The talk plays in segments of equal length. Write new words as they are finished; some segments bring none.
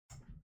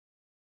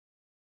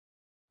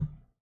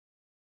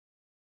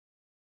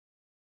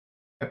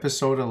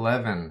Episode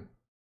 11.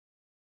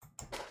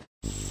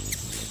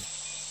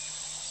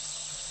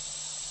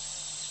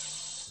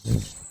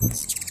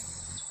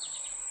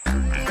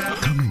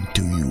 Coming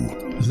to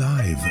you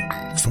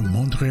live from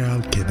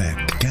Montreal,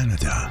 Quebec,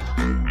 Canada.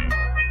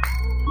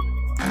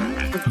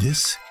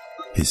 This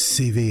is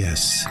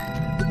CVS.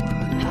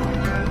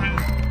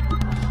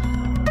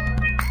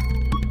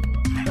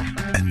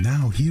 And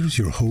now here's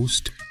your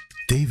host,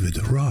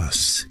 David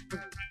Ross.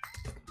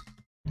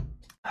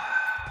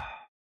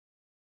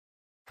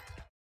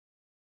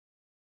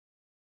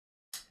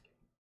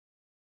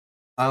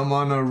 I'm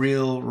on a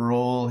real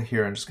roll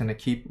here. I'm just going to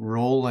keep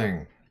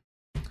rolling.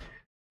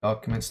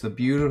 Documents, the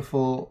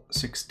beautiful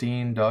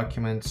 16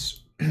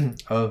 documents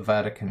of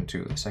Vatican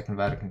II, the Second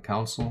Vatican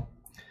Council.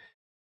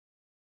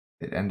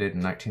 It ended in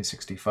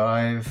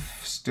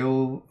 1965,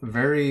 still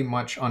very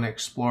much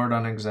unexplored,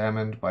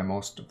 unexamined by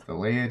most of the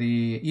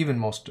laity, even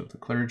most of the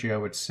clergy, I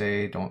would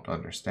say, don't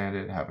understand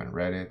it, haven't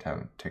read it,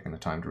 haven't taken the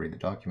time to read the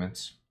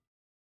documents.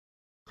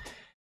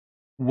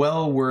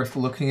 Well worth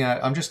looking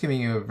at. I'm just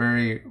giving you a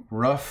very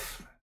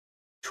rough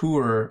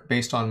tour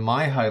based on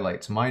my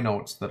highlights, my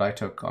notes that I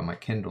took on my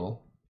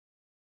Kindle.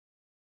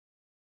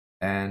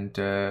 And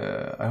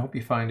I hope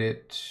you find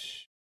it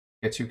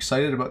gets you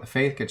excited about the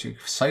faith, gets you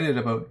excited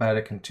about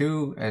Vatican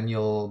II, and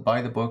you'll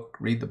buy the book,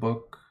 read the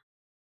book,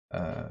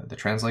 the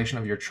translation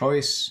of your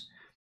choice,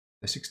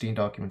 the 16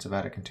 documents of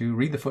Vatican II,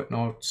 read the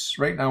footnotes.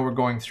 Right now we're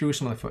going through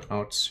some of the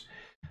footnotes.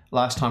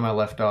 Last time I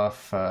left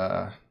off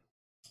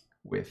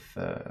with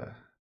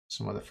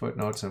some of the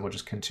footnotes, and we'll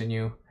just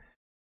continue.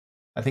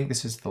 I think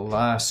this is the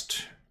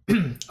last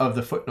of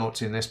the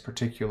footnotes in this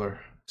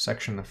particular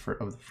section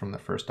from the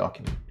first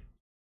document.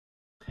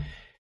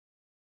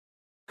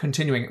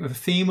 Continuing, the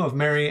theme of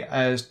Mary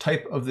as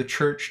type of the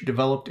Church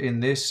developed in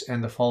this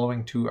and the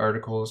following two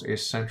articles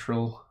is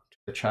central to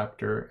the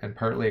chapter and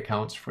partly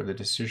accounts for the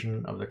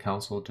decision of the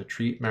Council to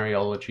treat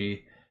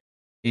Mariology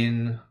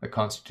in the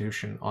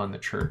Constitution on the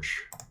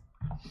Church.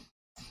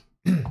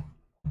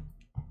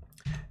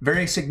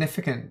 Very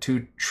significant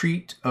to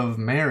treat of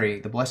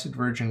Mary, the Blessed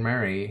Virgin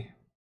Mary,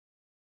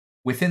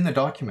 within the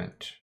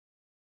document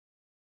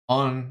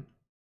on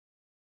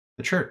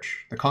the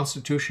Church, the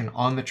Constitution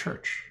on the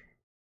Church.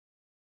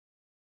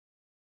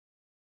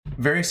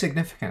 Very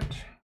significant,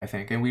 I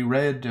think. And we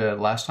read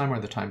last time or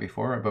the time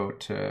before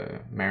about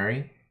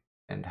Mary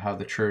and how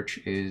the Church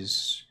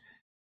is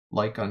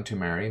like unto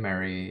Mary.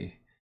 Mary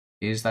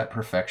is that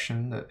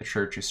perfection that the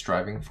Church is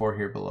striving for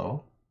here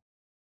below.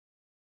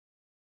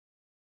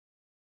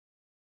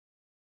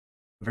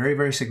 Very,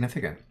 very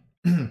significant.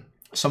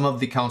 Some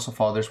of the Council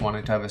Fathers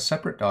wanted to have a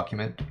separate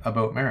document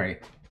about Mary.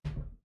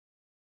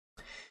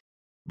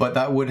 But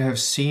that would have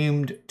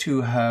seemed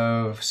to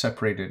have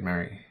separated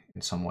Mary in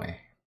some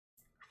way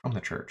from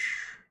the Church.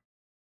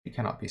 She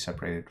cannot be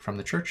separated from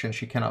the Church, and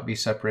she cannot be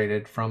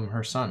separated from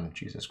her Son,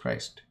 Jesus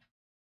Christ.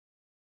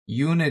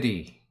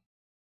 Unity,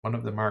 one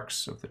of the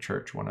marks of the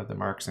Church, one of the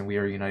marks, and we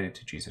are united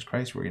to Jesus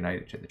Christ, we're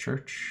united to the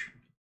Church.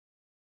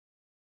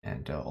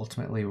 And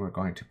ultimately we're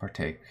going to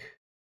partake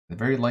the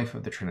very life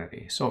of the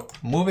Trinity. So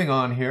moving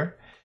on here,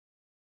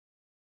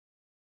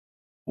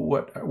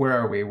 where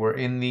are we? We're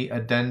in the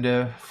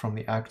addenda from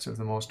the Acts of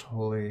the Most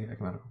Holy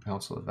Ecumenical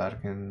Council of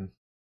Vatican.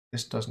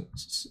 This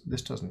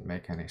doesn't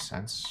make any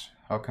sense.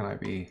 How can I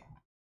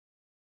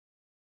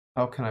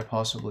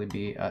possibly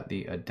be at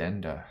the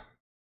addenda?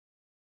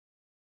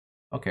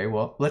 Okay,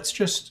 well, let's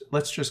just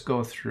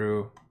go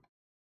through,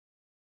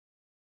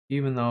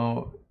 even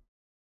though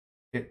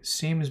it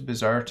seems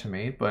bizarre to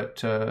me,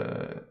 but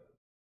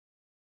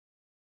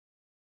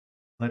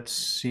let's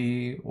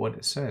see what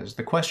it says.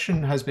 The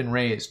question has been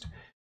raised: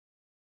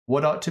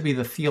 what ought to be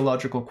the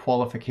theological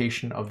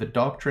qualification of the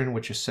doctrine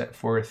which is set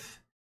forth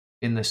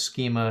in the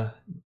Schema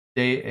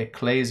De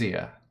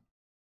Ecclesia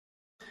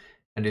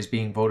and is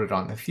being voted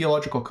on? The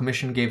Theological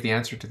Commission gave the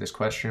answer to this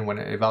question when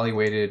it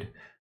evaluated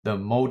the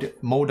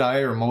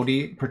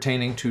modi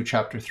pertaining to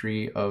chapter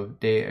 3 of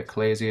De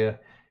Ecclesia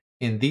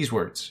in these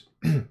words.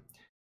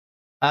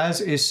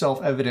 As is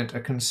self-evident, a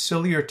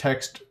conciliar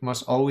text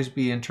must always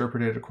be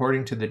interpreted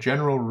according to the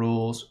general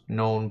rules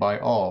known by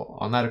all.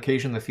 On that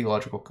occasion, the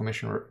Theological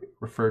Commission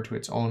referred to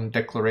its own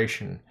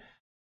declaration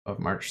of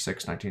March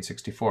 6,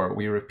 1964.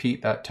 We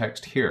repeat that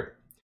text here.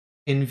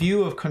 In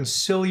view of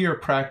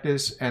conciliar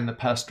practice and the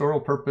pastoral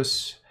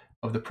purpose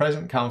of the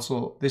present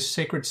council, this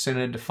sacred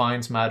synod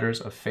defines matters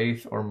of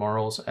faith or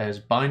morals as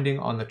binding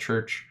on the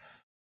Church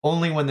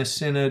only when the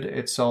synod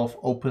itself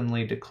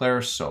openly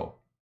declares so.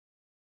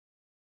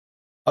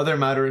 Other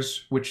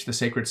matters which the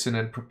Sacred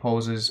Synod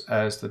proposes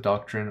as the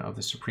doctrine of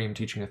the supreme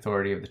teaching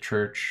authority of the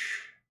Church,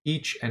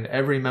 each and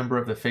every member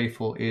of the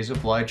faithful is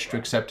obliged to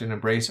accept and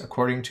embrace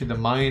according to the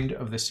mind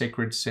of the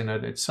Sacred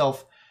Synod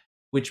itself,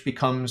 which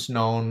becomes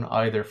known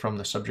either from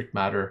the subject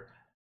matter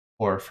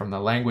or from the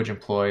language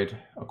employed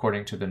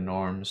according to the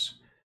norms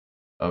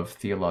of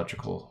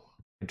theological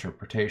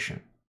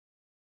interpretation.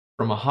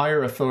 From a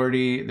higher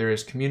authority, there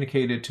is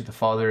communicated to the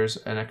Fathers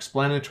an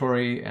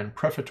explanatory and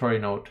prefatory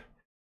note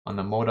on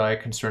the modi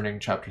concerning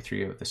chapter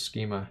 3 of the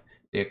Schema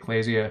De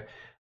Ecclesia,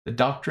 The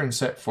doctrine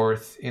set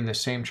forth in the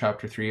same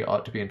chapter 3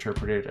 ought to be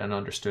interpreted and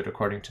understood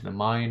according to the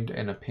mind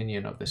and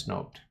opinion of this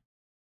note.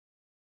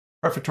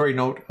 Prefatory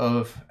note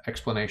of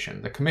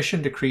explanation. The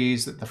Commission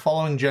decrees that the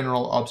following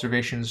general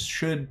observations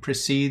should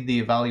precede the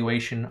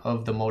evaluation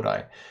of the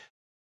modi.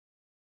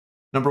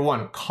 Number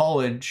 1,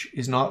 college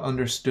is not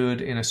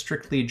understood in a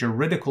strictly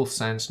juridical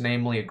sense,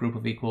 namely a group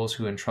of equals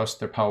who entrust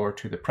their power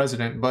to the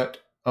president, but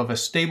of a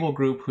stable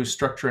group whose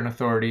structure and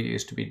authority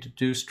is to be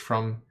deduced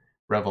from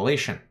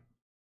revelation.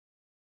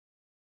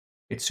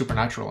 It's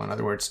supernatural, in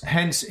other words.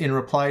 Hence, in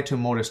reply to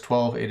Modus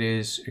 12, it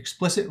is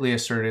explicitly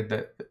asserted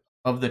that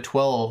of the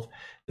 12,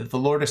 that the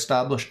Lord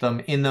established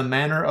them in the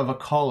manner of a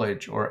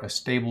college or a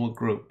stable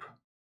group.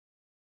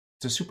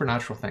 It's a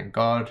supernatural thing.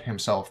 God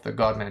himself, the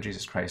God-man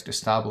Jesus Christ,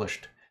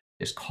 established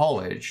his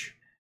college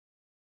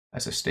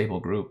as a stable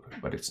group,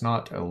 but it's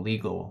not a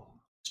legal,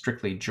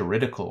 strictly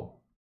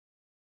juridical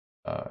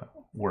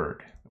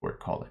word. The word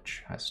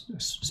college has a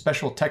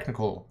special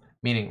technical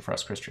meaning for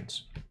us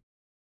Christians.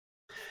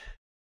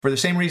 For the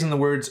same reason, the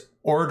words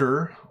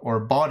order or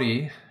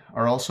body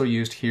are also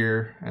used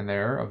here and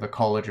there of the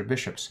College of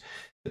Bishops.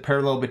 The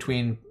parallel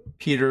between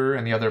Peter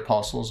and the other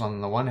apostles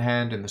on the one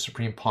hand and the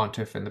Supreme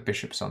Pontiff and the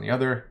bishops on the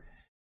other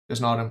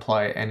does not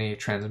imply any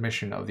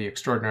transmission of the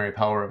extraordinary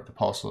power of the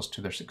apostles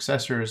to their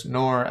successors,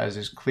 nor, as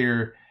is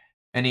clear,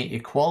 any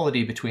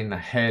equality between the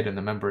head and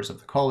the members of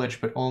the college,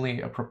 but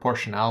only a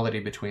proportionality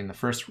between the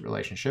first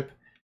relationship,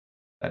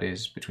 that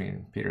is,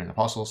 between Peter and the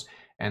apostles,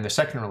 and the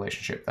second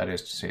relationship, that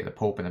is to say, the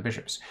Pope and the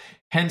bishops.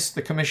 Hence,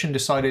 the Commission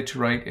decided to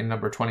write in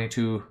number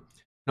 22,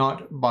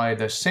 not by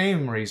the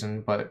same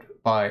reason, but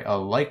by a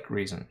like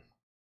reason.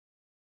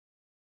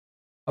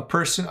 A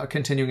person,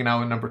 continuing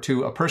now in number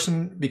 2, a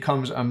person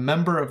becomes a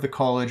member of the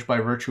college by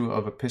virtue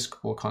of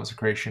episcopal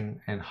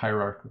consecration and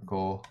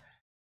hierarchical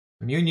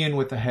communion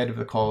with the head of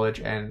the college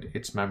and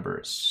its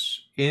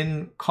members.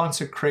 In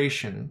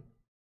consecration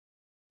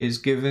is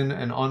given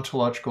an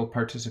ontological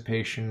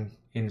participation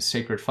in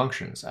sacred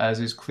functions, as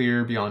is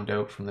clear beyond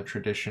doubt from the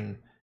tradition,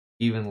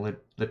 even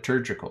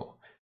liturgical.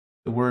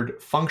 The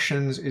word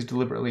functions is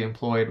deliberately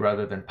employed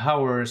rather than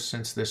powers,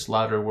 since this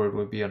latter word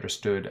would be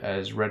understood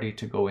as ready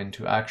to go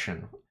into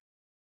action.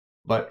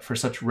 But for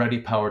such ready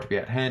power to be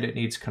at hand, it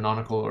needs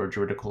canonical or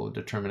juridical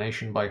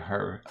determination by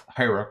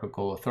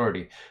hierarchical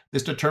authority.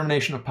 This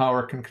determination of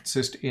power can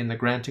consist in the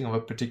granting of a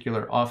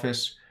particular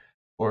office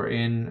or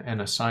in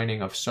an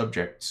assigning of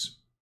subjects,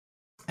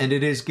 and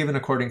it is given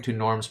according to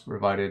norms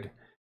approved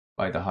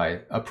by the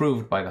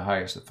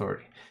highest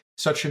authority.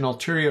 Such an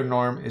ulterior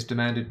norm is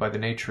demanded by the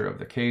nature of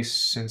the case,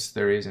 since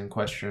there is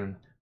question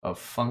of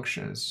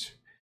functions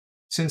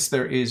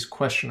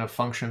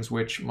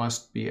which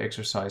must be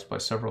exercised by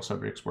several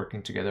subjects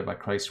working together by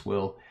Christ's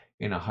will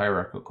in a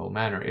hierarchical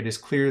manner. It is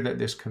clear that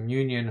this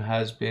communion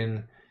has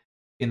been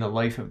in the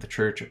life of the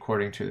Church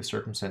according to the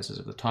circumstances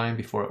of the time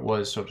before it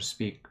was, so to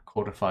speak,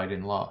 codified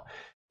in law.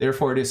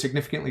 Therefore, it is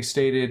significantly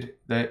stated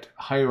that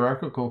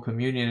hierarchical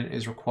communion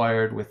is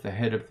required with the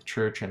head of the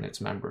Church and its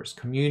members.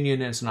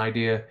 Communion is an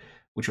idea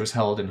which was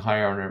held in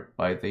high honor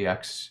by the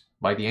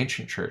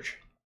ancient Church,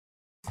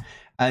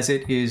 as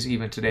it is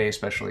even today,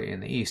 especially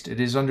in the East.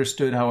 It is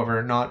understood,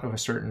 however, not of a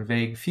certain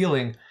vague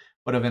feeling,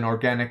 but of an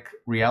organic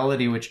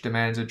reality which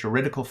demands a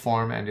juridical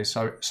form and is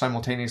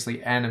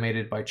simultaneously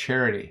animated by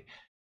charity.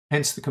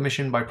 Hence, the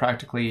Commission, by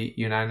practically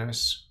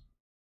unanimous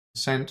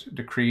consent,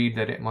 decreed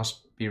that it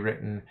must be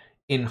written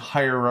in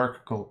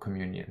hierarchical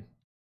communion,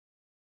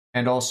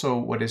 and also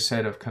what is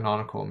said of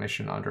canonical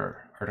mission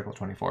under Article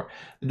 24.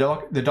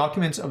 The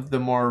documents of the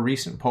more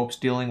recent popes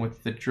dealing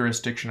with the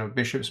jurisdiction of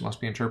bishops must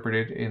be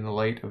interpreted in the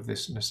light of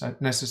this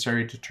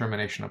necessary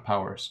determination of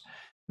powers.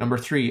 Number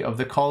 3, of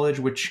the college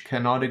which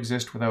cannot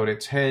exist without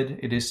its head,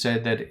 it is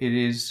said that it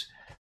is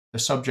the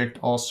subject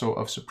also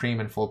of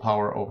supreme and full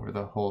power over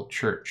the whole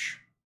Church.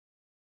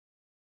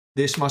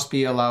 This must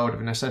be allowed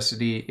of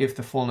necessity if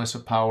the fullness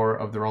of power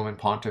of the Roman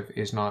Pontiff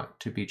is not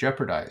to be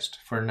jeopardized.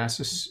 For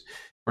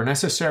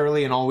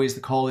necessarily and always the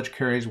college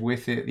carries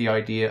with it the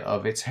idea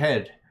of its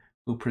head,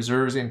 who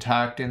preserves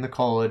intact in the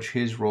college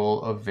his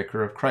role of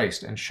vicar of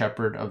Christ and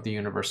shepherd of the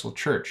universal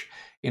Church.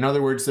 In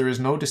other words, there is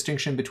no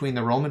distinction between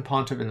the Roman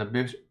Pontiff and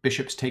the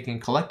bishops taken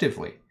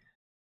collectively,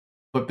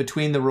 but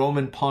between the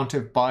Roman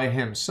Pontiff by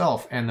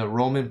himself and the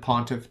Roman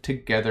Pontiff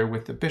together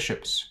with the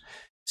bishops.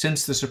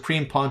 Since the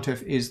Supreme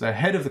Pontiff is the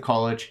head of the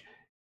college,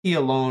 he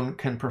alone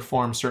can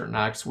perform certain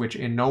acts which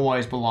in no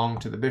wise belong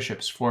to the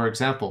bishops. For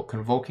example,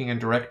 convoking and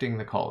directing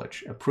the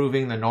college,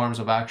 approving the norms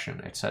of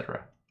action,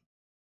 etc.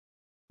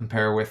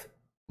 Compare with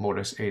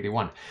Modus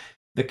 81.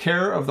 The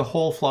care of the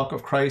whole flock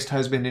of Christ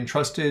has been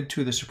entrusted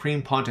to the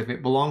Supreme Pontiff.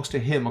 It belongs to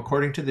him,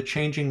 according to the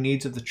changing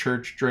needs of the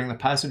Church during the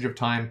passage of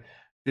time,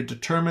 to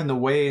determine the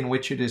way in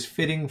which it is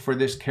fitting for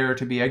this care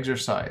to be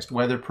exercised,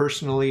 whether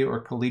personally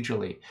or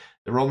collegially.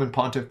 The Roman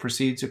Pontiff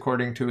proceeds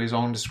according to his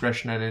own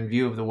discretion and in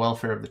view of the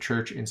welfare of the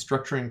Church in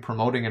structuring,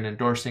 promoting, and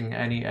endorsing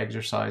any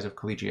exercise of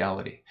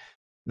collegiality.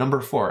 Number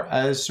 4,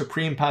 as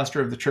supreme pastor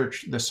of the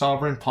church, the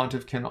sovereign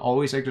pontiff can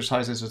always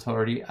exercise his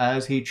authority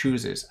as he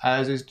chooses,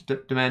 as is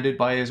demanded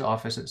by his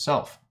office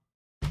itself.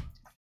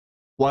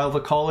 While the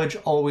college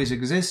always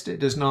exists, it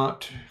does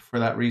not, for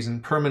that reason,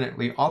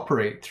 permanently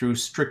operate through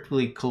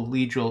strictly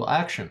collegial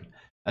action,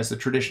 as the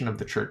tradition of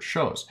the church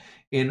shows.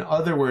 In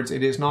other words,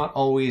 it is not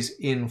always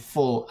in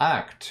full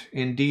act.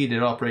 Indeed,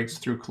 it operates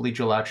through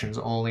collegial actions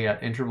only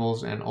at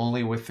intervals and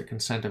only with the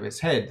consent of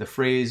its head. The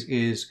phrase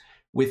is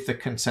with the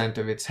consent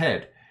of its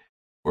head,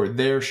 for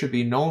there should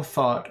be no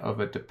thought of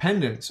a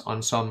dependence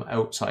on some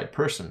outside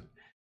person.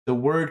 The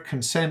word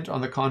consent,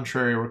 on the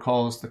contrary,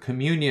 recalls the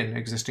communion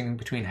existing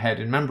between head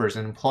and members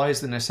and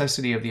implies the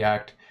necessity of the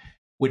act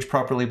which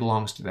properly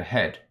belongs to the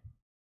head.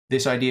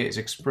 This idea is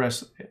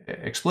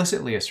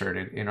explicitly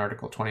asserted in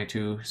Article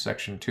 22,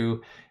 Section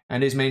 2,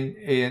 and is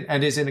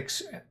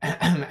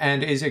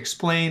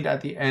explained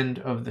at the end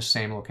of the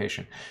same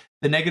location.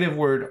 The negative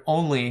word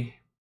only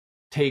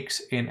takes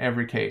in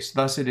every case.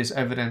 Thus, it is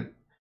evident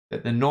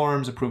that the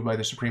norms approved by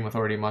the supreme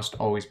authority must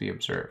always be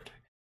observed.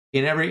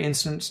 In every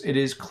instance, it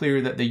is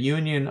clear that the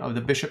union of the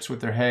bishops with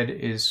their head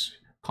is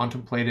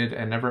contemplated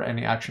and never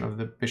any action of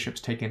the bishops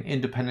taken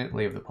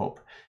independently of the Pope.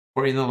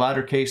 For in the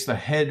latter case, the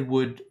head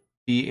would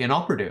be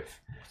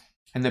inoperative,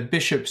 and the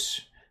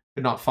bishops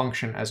could not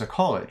function as a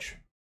college,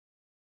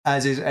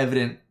 as is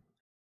evident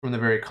from the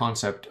very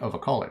concept of a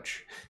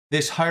college.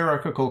 This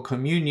hierarchical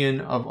communion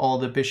of all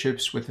the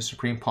bishops with the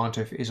supreme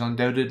pontiff is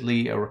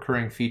undoubtedly a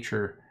recurring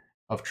feature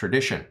of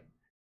tradition.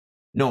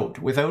 Note,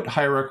 without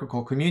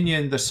hierarchical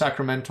communion, the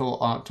sacramental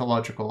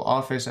ontological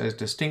office, as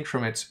distinct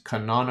from its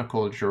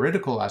canonical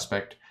juridical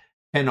aspect,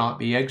 cannot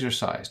be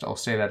exercised. I'll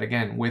say that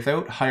again.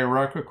 Without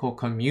hierarchical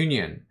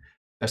communion,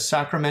 the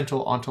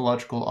sacramental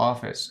ontological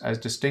office, as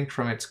distinct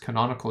from its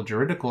canonical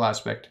juridical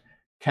aspect,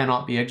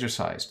 cannot be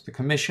exercised. The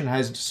Commission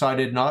has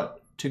decided not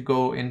to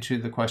go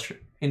into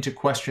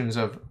questions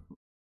of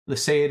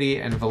laicity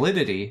and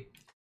validity,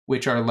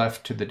 which are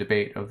left to the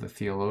debate of the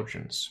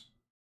theologians,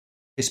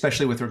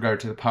 especially with regard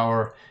to the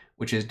power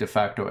which is de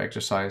facto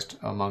exercised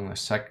among the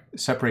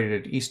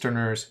separated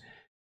Easterners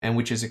and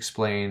which is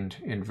explained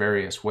in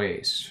various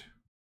ways.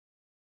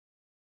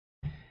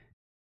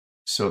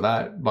 So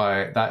that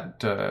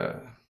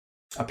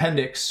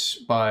appendix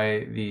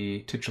by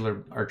the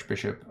titular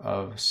Archbishop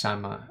of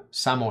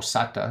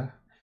Samosata,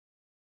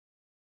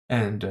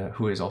 and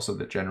who is also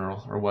the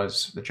general, or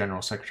was the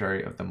General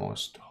Secretary of the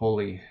Most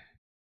Holy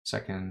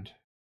Second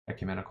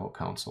Ecumenical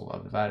Council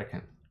of the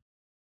Vatican.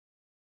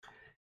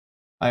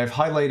 I have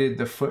highlighted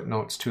the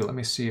footnotes too. Let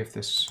me see if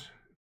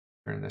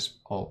turn this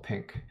all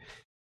pink.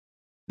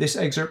 This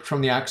excerpt from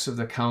the Acts of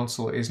the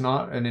Council is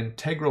not an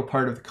integral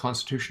part of the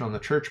Constitution on the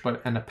Church,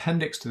 but an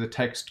appendix to the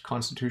text of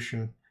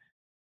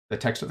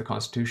the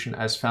Constitution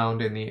as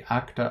found in the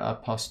Acta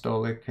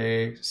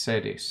Apostolicae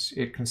Sedis.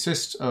 It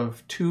consists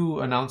of 2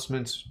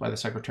 announcements by the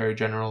Secretary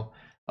General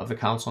of the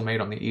Council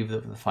made on the eve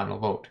of the final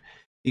vote.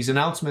 These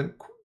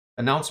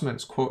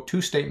announcements quote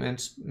 2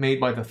 statements made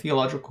by the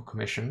Theological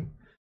Commission,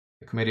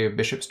 the committee of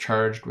bishops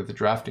charged with the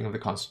drafting of the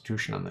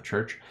Constitution on the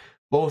Church,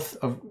 both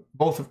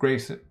of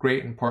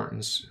great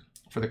importance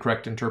for the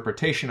correct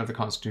interpretation of the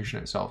Constitution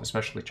itself,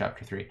 especially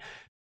Chapter 3.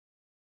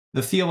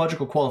 The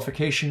theological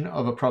qualification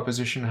of a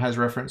proposition has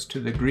reference to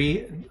the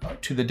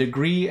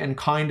degree and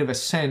kind of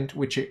assent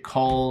which it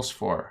calls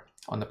for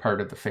on the part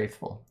of the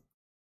faithful.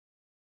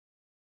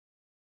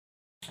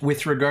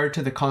 With regard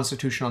to the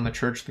Constitution on the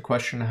Church, the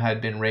question had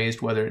been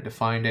raised whether it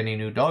defined any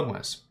new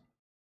dogmas.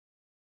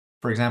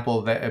 For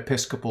example, that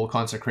episcopal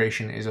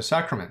consecration is a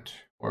sacrament,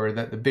 or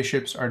that the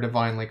bishops are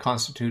divinely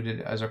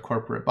constituted as a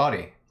corporate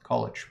body,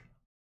 college.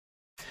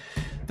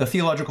 The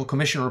Theological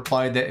Commission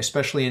replied that,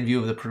 especially in view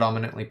of the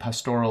predominantly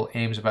pastoral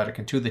aims of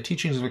Vatican II, the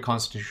teachings of the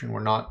Constitution were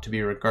not to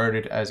be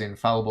regarded as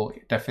infallible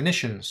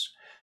definitions,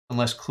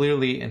 unless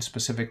clearly and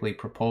specifically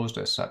proposed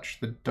as such.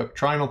 The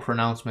doctrinal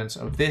pronouncements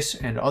of this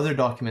and other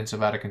documents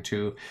of Vatican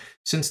II,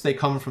 since they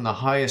come from the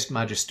highest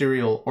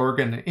magisterial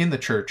organ in the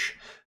Church,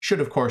 should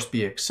of course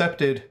be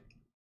accepted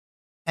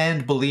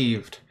and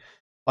believed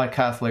by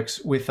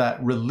Catholics with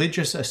that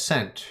religious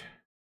assent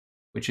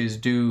which is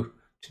due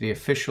to the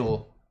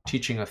official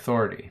teaching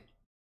authority.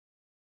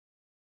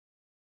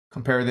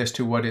 Compare this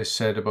to what is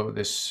said about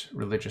this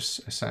religious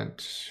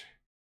assent.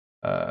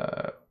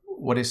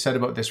 What is said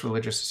about this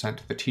religious assent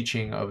to the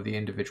teaching of the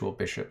individual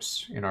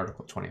bishops in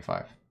Article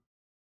 25.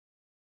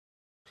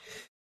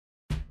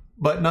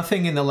 But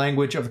nothing in the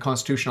language of the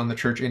Constitution on the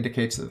Church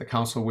indicates that the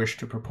Council wished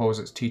to propose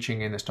its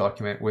teaching in this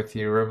document with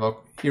the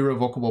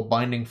irrevocable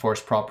binding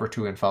force proper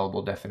to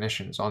infallible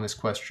definitions. On this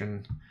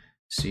question,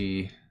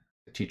 see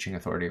the Teaching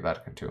Authority of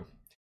Vatican II.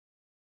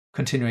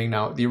 Continuing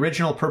now, the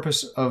original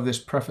purpose of this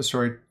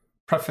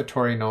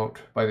prefatory note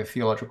by the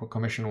Theological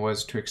Commission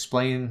was to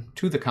explain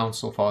to the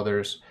Council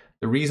Fathers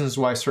the reasons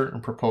why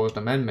certain proposed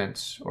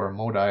amendments, or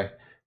modi,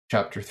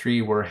 Chapter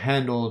 3 were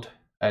handled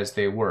as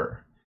they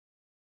were.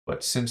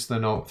 But since the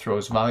note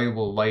throws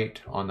valuable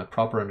light on the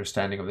proper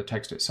understanding of the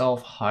text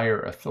itself,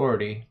 higher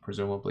authority,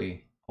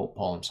 presumably Pope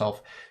Paul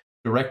himself,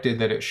 directed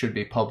that it should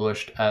be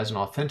published as an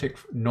authentic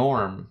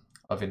norm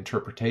of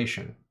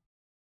interpretation.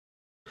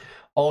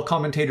 All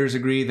commentators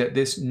agree that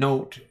this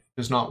note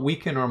does not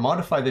weaken or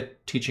modify the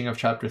teaching of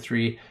chapter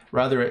 3,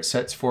 rather it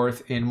sets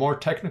forth in more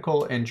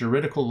technical and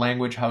juridical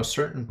language how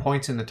certain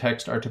points in the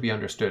text are to be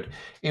understood.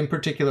 In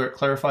particular, it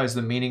clarifies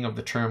the meaning of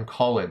the term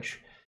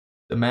college,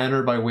 the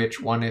manner by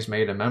which one is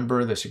made a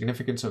member, the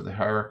significance of the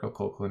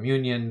hierarchical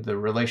communion, the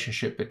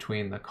relationship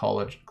between the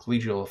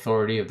collegial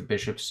authority of the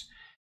bishops,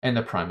 and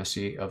the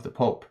primacy of the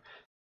Pope.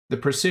 The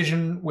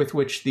precision with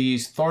which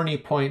these thorny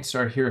points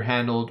are here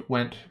handled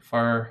went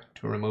far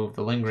to remove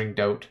the lingering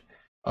doubt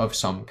of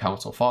some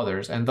council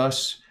fathers, and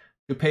thus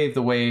to pave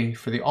the way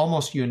for the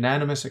almost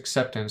unanimous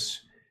acceptance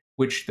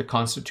which the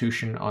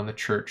Constitution on the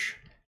Church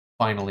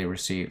finally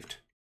received.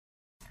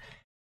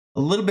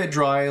 A little bit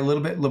dry, a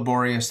little bit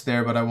laborious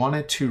there, but I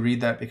wanted to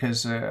read that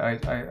because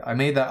I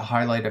made that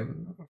highlight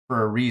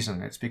for a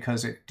reason. It's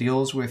because it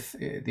deals with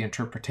the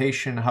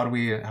interpretation. How do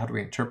we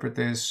interpret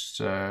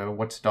this?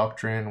 What's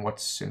doctrine?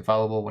 What's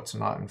infallible? What's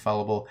not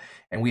infallible?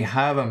 And we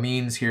have a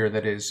means here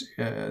that is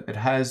that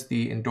has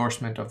the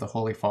endorsement of the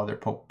Holy Father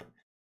Pope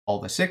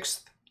Paul VI.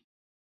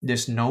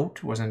 This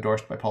note was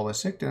endorsed by Paul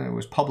VI, and it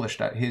was published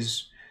at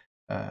his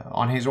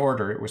on his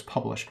order. It was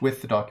published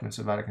with the documents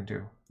of Vatican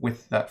II,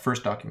 with that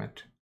first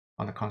document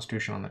on the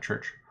Constitution on the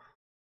Church.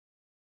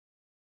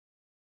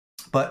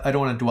 But I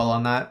don't want to dwell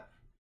on that.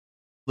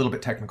 A little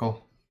bit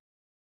technical.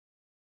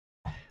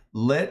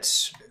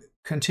 Let's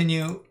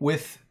continue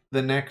with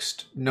the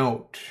next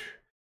note.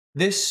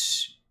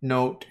 This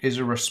note is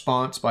a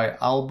response by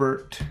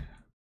Albert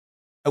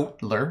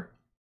Outler,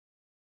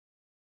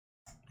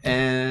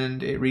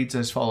 and it reads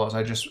as follows.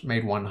 I just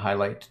made one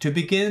highlight. To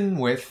begin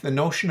with, the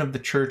notion of the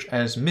Church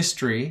as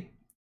mystery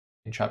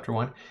in chapter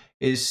 1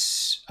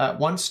 is at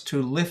once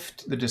to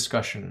lift the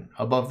discussion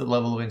above the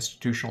level of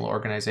institutional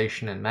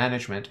organization and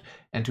management,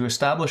 and to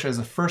establish as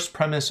the first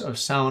premise of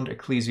sound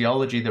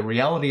ecclesiology the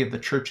reality of the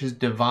Church's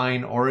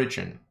divine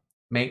origin,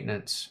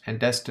 maintenance, and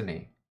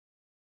destiny.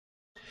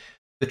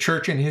 The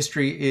Church in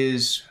history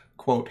is,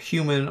 quote,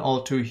 human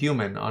all too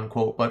human,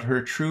 unquote, but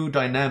her true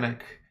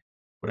dynamic,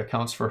 what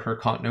accounts for her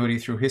continuity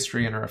through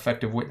history and her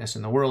effective witness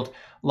in the world,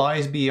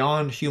 lies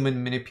beyond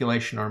human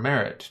manipulation or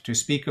merit. To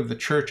speak of the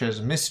Church as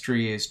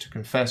mystery is to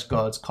confess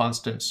God's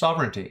constant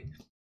sovereignty,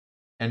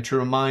 and to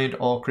remind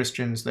all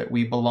Christians that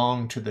we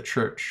belong to the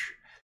Church.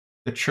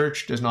 The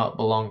Church does not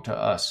belong to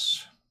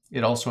us.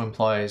 It also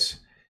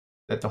implies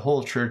that the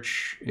whole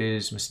Church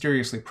is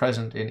mysteriously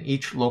present in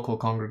each local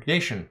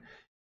congregation,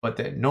 but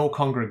that no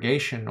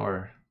congregation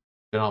or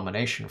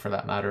denomination, for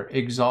that matter,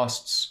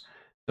 exhausts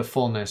the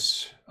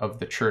fullness of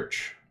the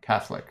Church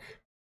Catholic.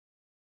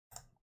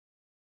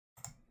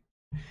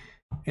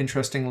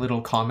 Interesting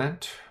little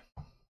comment.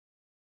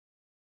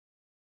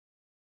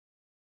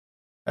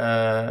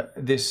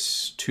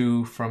 This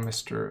too from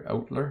Mr.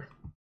 Outler.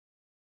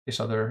 This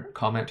other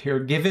comment here.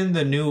 Given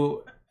the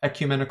new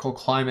ecumenical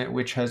climate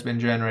which has been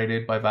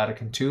generated by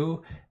Vatican II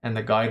and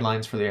the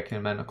guidelines for the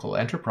ecumenical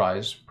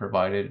enterprise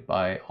provided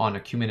by On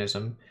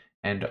Ecumenism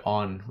and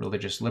On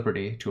Religious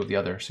Liberty, two of the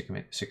other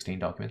 16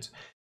 documents,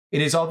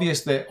 it is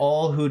obvious that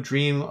all who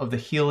dream of the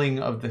healing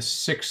of the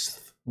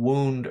sixth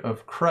wound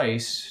of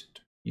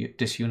Christ,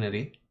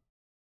 disunity,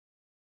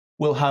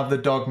 will have the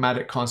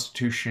dogmatic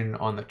Constitution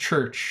on the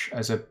Church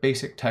as a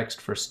basic text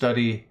for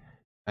study,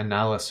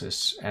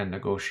 analysis, and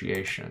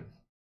negotiation.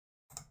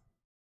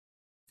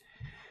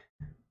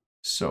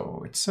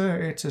 So it's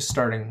a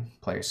starting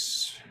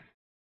place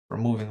for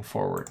moving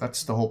forward.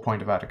 That's the whole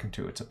point of Vatican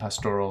II. It's a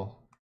pastoral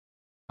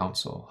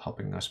council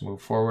helping us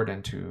move forward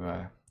and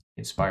to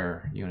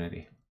inspire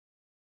unity.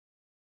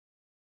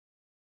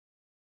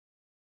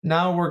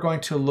 Now we're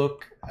going to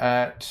look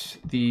at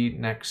the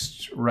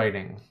next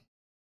writing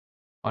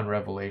on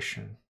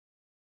Revelation.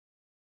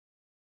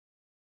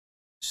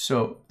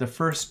 So the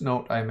first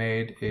note I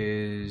made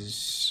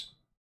is,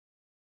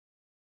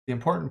 the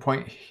important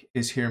point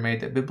is here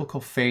made that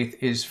biblical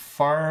faith is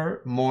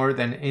far more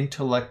than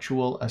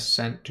intellectual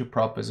assent to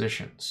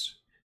propositions.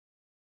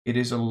 It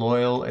is a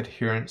loyal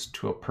adherence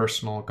to a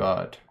personal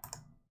God.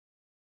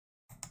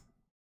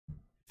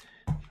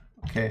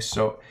 Okay,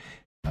 so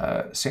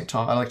St.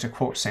 Thomas, I like to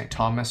quote St.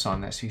 Thomas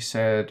on this. He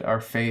said, our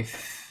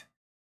faith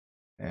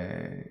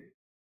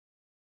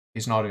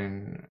is not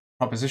in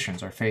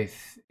propositions. Our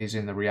faith is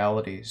in the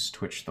realities to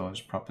which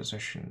those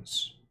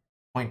propositions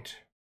point.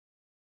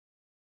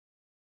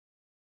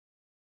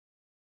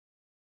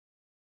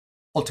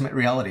 Ultimate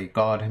reality,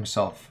 God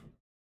himself.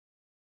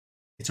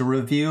 It's a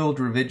revealed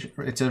religion,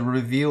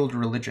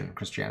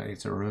 Christianity.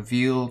 It's a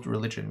revealed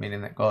religion,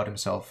 meaning that God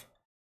himself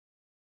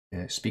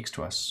speaks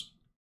to us.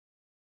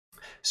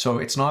 So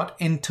it's not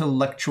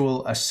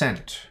intellectual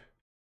assent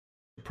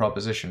to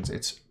propositions.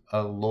 It's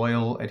a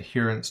loyal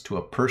adherence to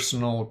a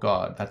personal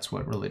God. That's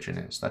what religion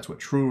is. That's what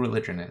true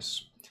religion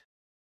is.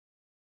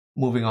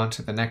 Moving on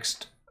to the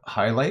next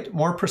highlight.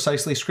 More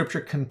precisely, Scripture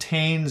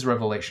contains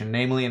revelation,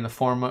 namely in the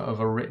form of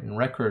a written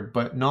record,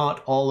 but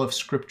not all of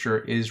Scripture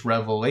is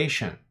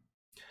revelation.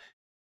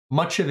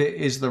 Much of it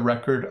is the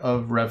record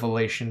of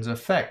revelation's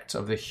effects,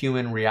 of the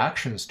human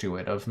reactions to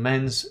it, of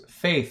men's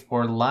faith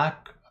or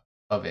lack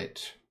of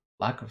it,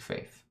 lack of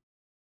faith.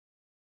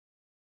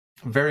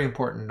 Very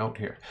important note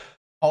here.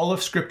 All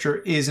of Scripture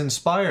is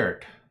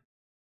inspired,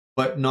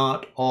 but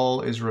not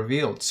all is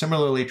revealed.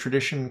 Similarly,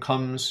 tradition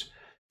comes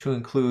to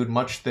include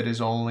much that is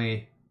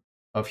only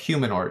of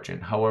human origin,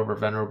 however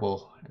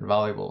venerable and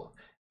valuable.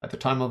 At the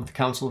time of the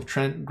Council of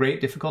Trent, great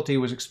difficulty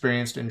was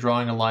experienced in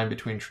drawing a line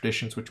between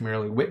traditions which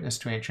merely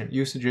witnessed to ancient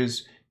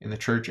usages in the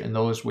Church and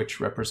those which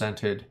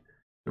represented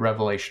the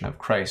revelation of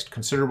Christ.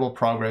 Considerable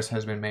progress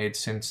has been made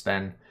since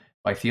then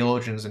by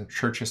theologians and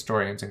church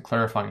historians in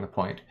clarifying the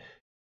point,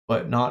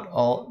 but not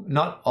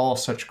all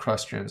such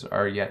questions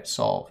are yet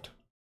solved.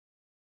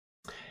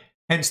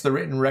 Hence, the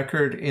written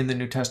record in the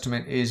New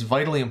Testament is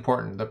vitally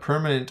important, the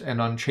permanent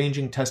and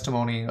unchanging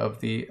testimony of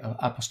the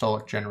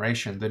apostolic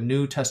generation. The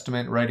New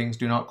Testament writings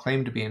do not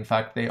claim to be, in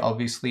fact, they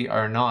obviously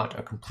are not,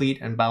 a complete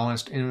and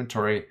balanced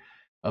inventory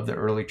of the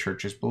early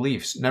church's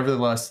beliefs.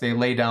 Nevertheless, they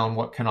lay down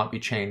what cannot be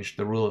changed,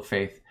 the rule of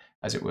faith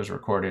as it was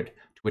recorded,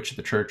 to which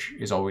the church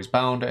is always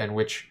bound and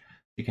which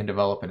she can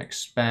develop and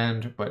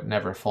expand, but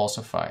never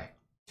falsify.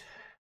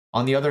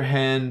 On the other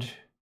hand,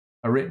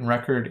 a written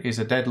record is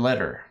a dead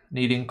letter,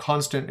 needing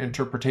constant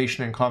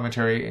interpretation and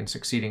commentary in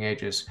succeeding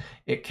ages.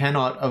 It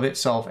cannot of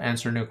itself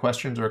answer new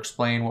questions or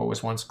explain what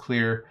was once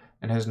clear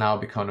and has now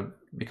become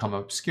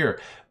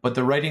obscure. But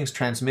the writings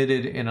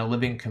transmitted in a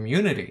living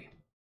community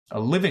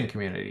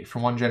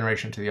from one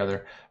generation to the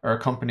other, are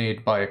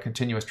accompanied by a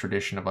continuous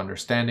tradition of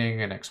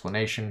understanding and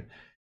explanation,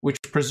 which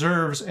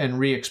preserves and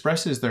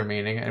re-expresses their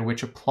meaning and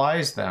which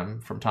applies them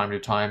from time to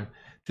time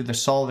to the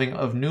solving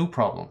of new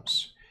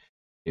problems.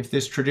 If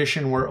this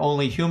tradition were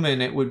only human,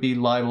 it would be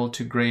liable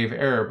to grave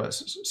error, but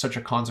such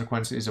a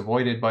consequence is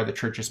avoided by the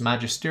Church's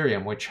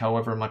magisterium, which,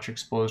 however much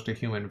exposed to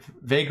human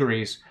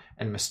vagaries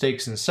and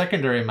mistakes in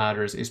secondary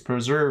matters, is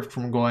preserved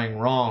from going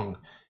wrong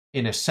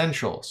in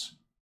essentials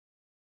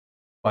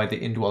by the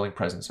indwelling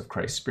presence of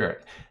Christ's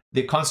Spirit.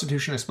 The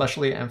Constitution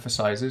especially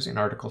emphasizes, in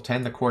Article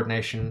 10, the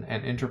coordination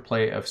and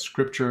interplay of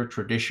Scripture,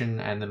 tradition,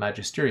 and the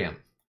magisterium.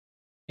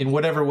 In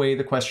whatever way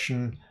the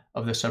question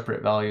of the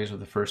separate values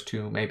of the first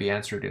two may be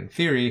answered in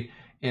theory,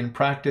 in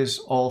practice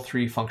all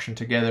three function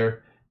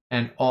together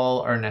and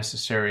all are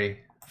necessary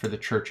for the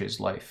Church's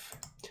life.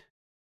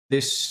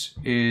 This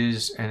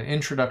is an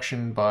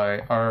introduction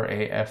by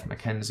R.A.F.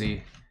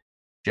 Mackenzie,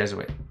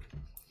 Jesuit,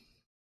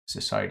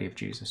 Society of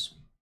Jesus.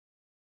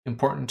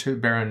 Important to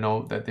bear in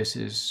note that this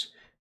is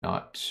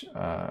not,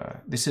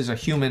 this is a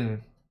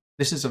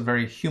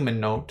very human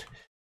note.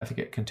 I think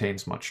it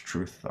contains much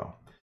truth though.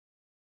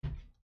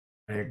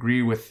 I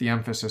agree with the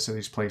emphasis that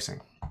he's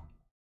placing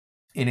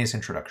in his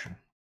introduction.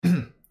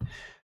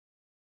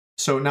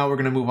 So now we're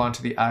going to move on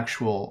to the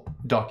actual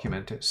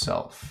document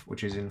itself,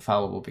 which is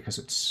infallible because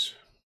it's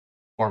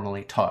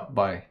formally taught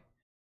by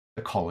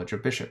the College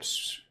of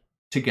Bishops,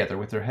 together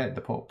with their head,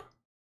 the Pope.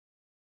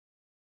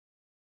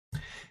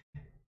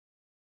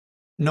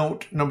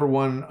 Note number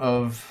 1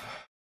 of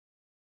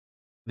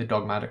the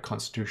Dogmatic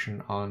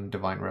Constitution on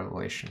Divine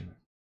Revelation.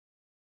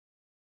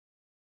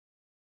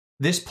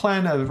 This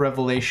plan of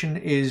revelation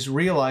is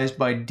realized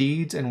by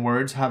deeds and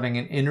words having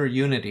an inner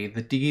unity.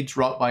 The deeds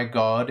wrought by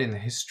God in the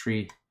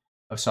history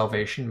of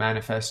salvation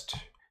manifest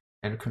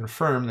and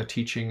confirm the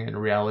teaching and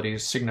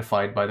realities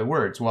signified by the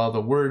words, while the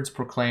words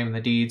proclaim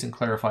the deeds and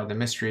clarify the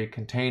mystery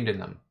contained in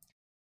them.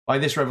 By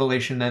this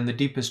revelation, then, the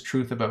deepest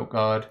truth about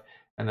God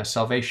and the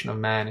salvation of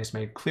man is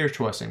made clear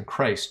to us in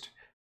Christ,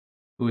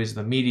 who is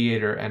the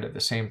mediator and at the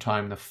same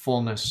time the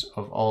fullness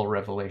of all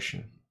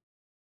revelation.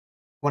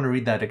 I want to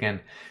read that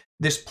again.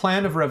 This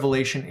plan of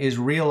revelation is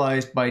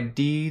realized by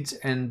deeds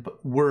and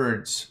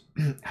words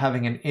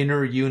having an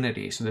inner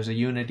unity. So there's a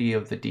unity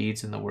of the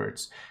deeds and the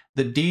words.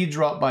 The deeds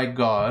wrought by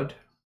God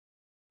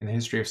in the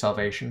history of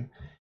salvation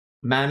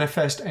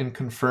manifest and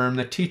confirm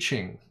the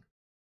teaching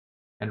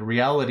and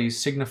realities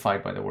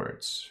signified by the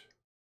words,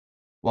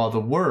 while the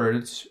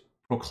words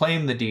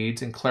proclaim the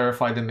deeds and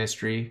clarify the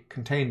mystery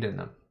contained in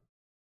them.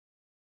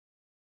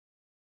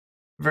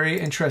 Very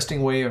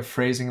interesting way of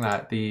phrasing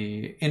that,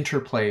 the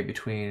interplay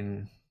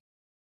between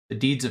the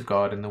deeds of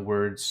God and the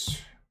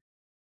words,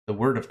 the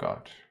Word of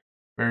God.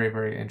 Very,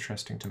 very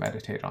interesting to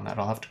meditate on that.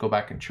 I'll have to go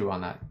back and chew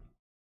on that.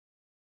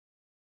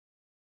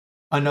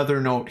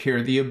 Another note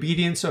here, the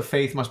obedience of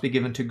faith must be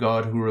given to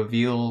God who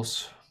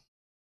reveals,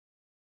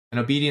 an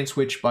obedience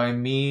which by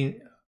me,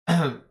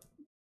 the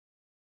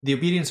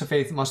obedience of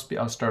faith must be,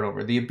 I'll start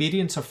over. The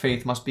obedience of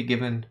faith must be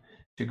given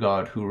to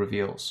God who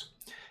reveals.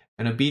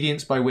 An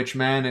obedience by which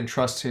man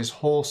entrusts his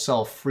whole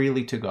self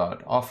freely to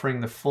God,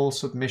 offering the full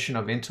submission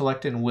of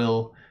intellect and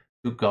will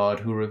to God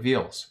who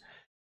reveals,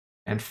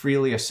 and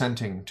freely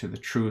assenting to the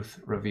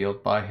truth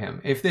revealed by him.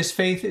 If this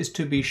faith is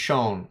to be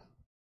shown,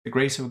 the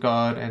grace of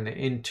God and the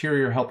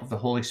interior help of the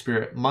Holy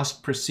Spirit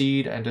must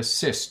precede and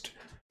assist,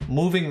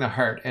 moving the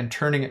heart and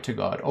turning it to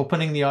God,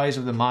 opening the eyes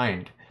of the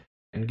mind,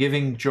 and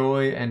giving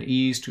joy and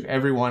ease to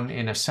everyone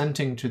in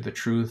assenting to the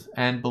truth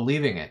and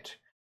believing it,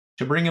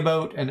 To bring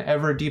about an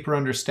ever deeper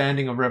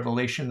understanding of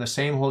revelation, the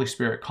same Holy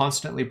Spirit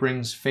constantly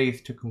brings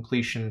faith to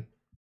completion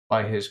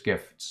by his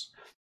gifts.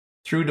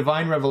 Through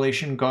divine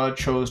revelation, God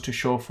chose to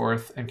show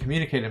forth and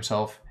communicate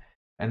himself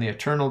and the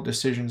eternal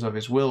decisions of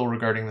his will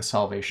regarding the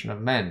salvation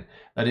of men.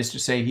 That is to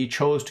say, he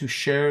chose to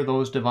share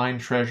those divine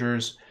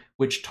treasures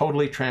which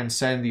totally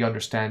transcend the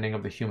understanding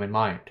of the human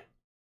mind.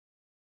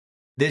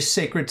 This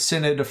sacred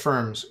synod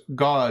affirms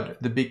God,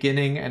 the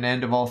beginning and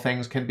end of all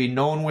things, can be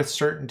known with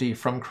certainty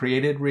from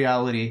created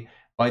reality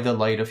by the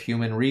light of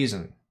human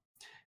reason.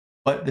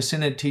 But the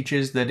synod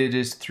teaches that it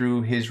is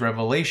through his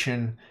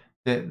revelation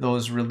that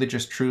those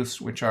religious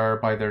truths which are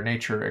by their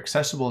nature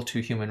accessible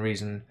to human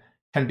reason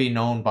can be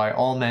known by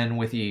all men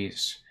with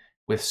ease,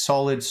 with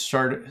solid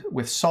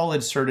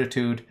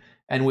certitude,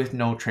 and with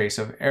no trace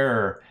of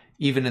error,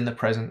 even in the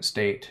present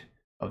state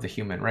of the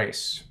human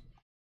race.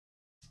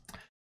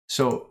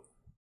 So,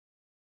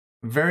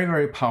 very,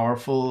 very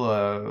powerful,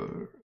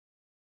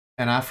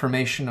 an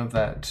affirmation of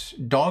that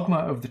dogma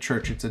of the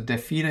Church. It's a de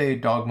fide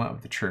dogma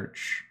of the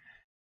Church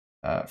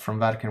from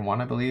Vatican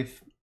I, I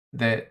believe,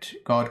 that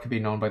God can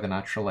be known by the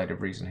natural light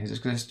of reason. His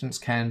existence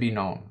can be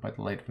known by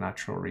the light of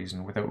natural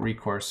reason without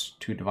recourse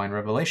to divine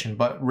revelation.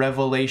 But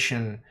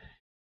revelation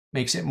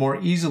makes it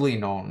more easily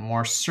known,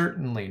 more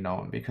certainly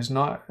known, because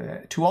not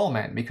to all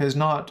men, because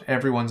not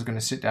everyone's going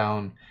to sit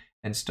down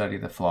and study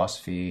the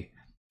philosophy,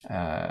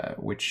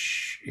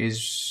 which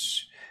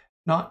is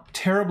not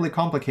terribly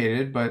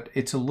complicated, but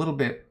it's a little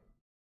bit,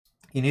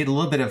 you need a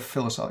little bit of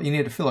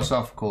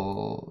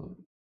philosophical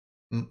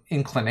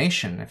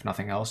inclination, if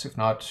nothing else, if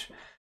not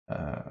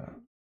a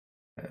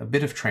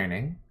bit of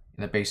training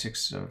in the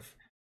basics of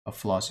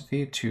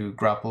philosophy to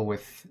grapple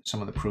with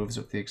some of the proofs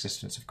of the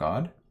existence of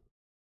God.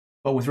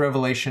 But with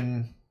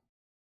revelation,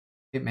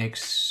 it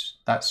makes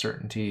that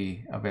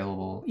certainty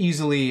available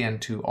easily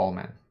and to all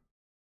men.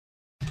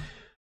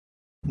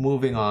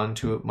 Moving on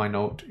to my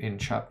note in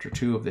chapter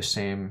 2 of this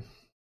same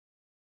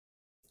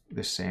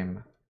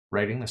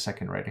writing, the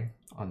second writing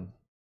on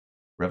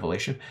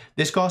Revelation.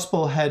 This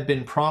gospel had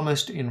been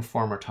promised in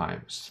former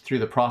times through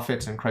the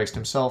prophets and Christ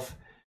himself,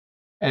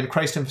 and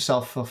Christ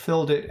himself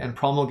fulfilled it and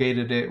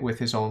promulgated it with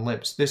his own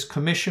lips. This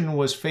commission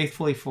was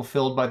faithfully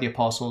fulfilled by the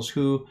apostles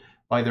who,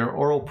 by their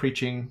oral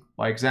preaching,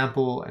 by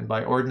example, and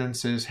by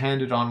ordinances,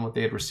 handed on what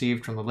they had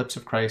received from the lips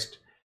of Christ,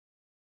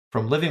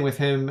 from living with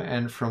him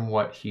and from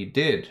what he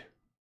did,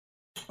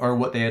 or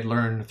what they had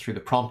learned through the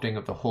prompting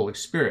of the Holy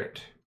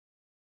Spirit.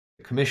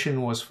 The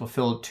commission was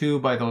fulfilled too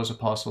by those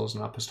apostles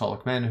and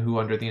apostolic men who,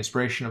 under the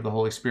inspiration of the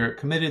Holy Spirit,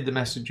 committed the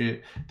message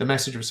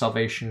of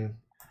salvation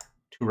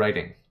to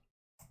writing.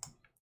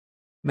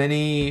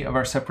 Many of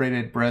our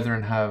separated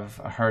brethren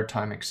have a hard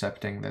time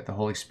accepting that the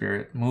Holy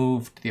Spirit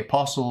moved the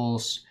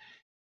apostles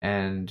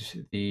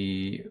and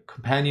the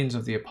companions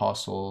of the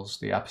apostles,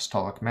 the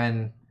apostolic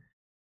men,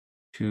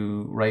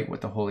 to write what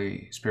the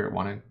Holy Spirit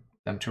wanted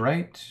them to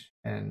write,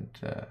 and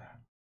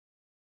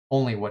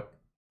only what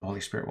the Holy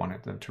Spirit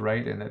wanted them to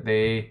write, and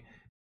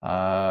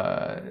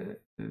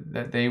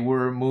that they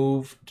were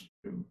moved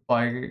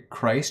by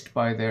Christ,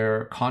 by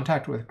their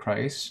contact with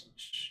Christ,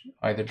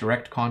 either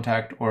direct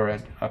contact or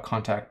a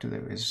contact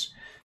that was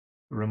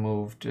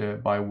removed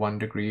by 1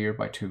 degree or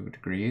by 2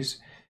 degrees.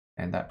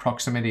 And that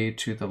proximity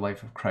to the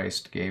life of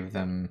Christ gave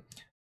them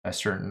a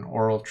certain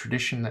oral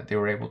tradition that they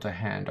were able to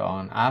hand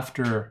on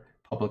after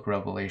public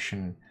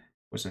revelation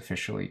was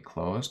officially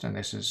closed. And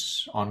this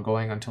is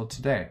ongoing until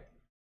today.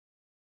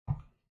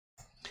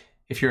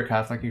 If you're a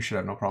Catholic, you should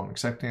have no problem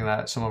accepting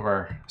that. Some of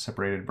our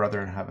separated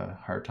brethren have a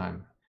hard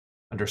time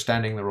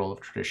understanding the role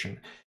of tradition.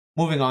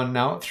 Moving on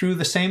now, through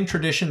the same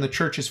tradition, the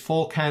Church's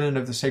full canon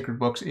of the sacred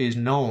books is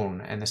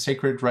known, and the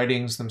sacred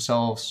writings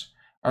themselves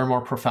are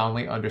more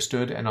profoundly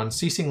understood and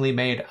unceasingly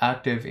made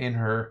active in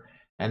her,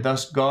 and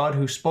thus God,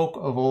 who spoke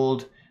of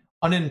old,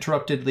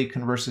 uninterruptedly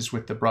converses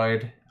with the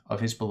bride of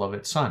his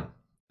beloved Son,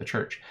 the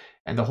Church,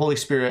 and the Holy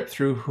Spirit,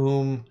 through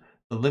whom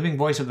the living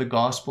voice of the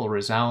gospel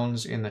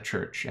resounds in the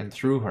Church and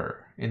through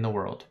her in the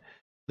world,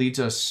 leads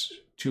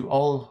unto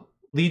all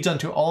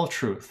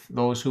truth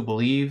those who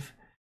believe,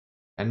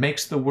 and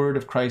makes the word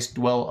of Christ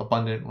dwell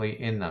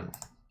abundantly in them.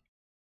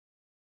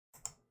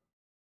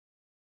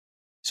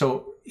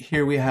 So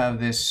here we have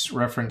this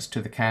reference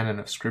to the canon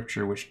of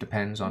Scripture, which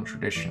depends on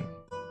tradition.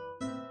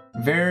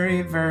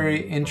 Very,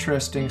 very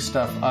interesting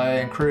stuff. I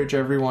encourage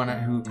everyone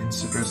who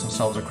considers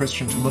themselves a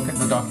Christian to look at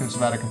the Doctrines of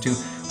Vatican II.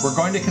 We're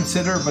going to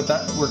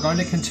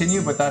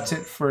continue, but that's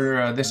it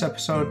for this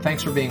episode.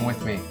 Thanks for being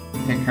with me.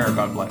 Take care.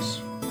 God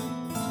bless.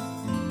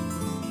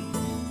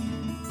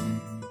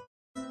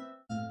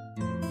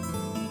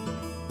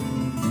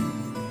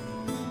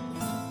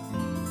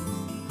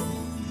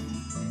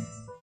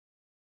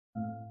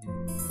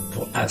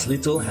 For as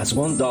little as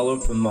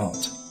 $1 per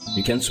month,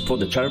 you can support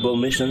the charitable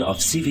mission of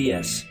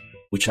CVS,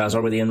 which has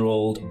already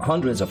enrolled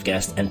hundreds of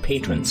guests and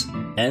patrons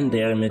and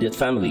their immediate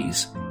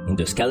families in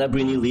the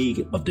Scalabrini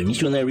League of the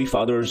Missionary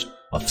Fathers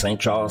of St.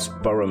 Charles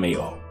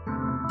Borromeo.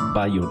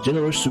 By your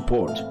generous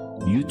support,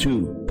 you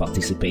too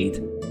participate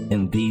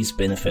in these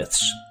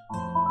benefits.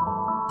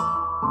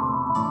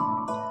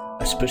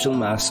 special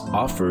Mass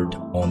offered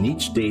on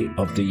each day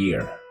of the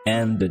year,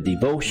 and the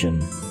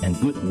devotion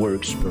and good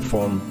works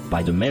performed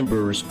by the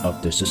members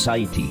of the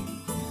Society.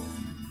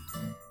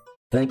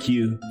 Thank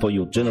you for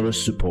your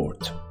generous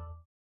support.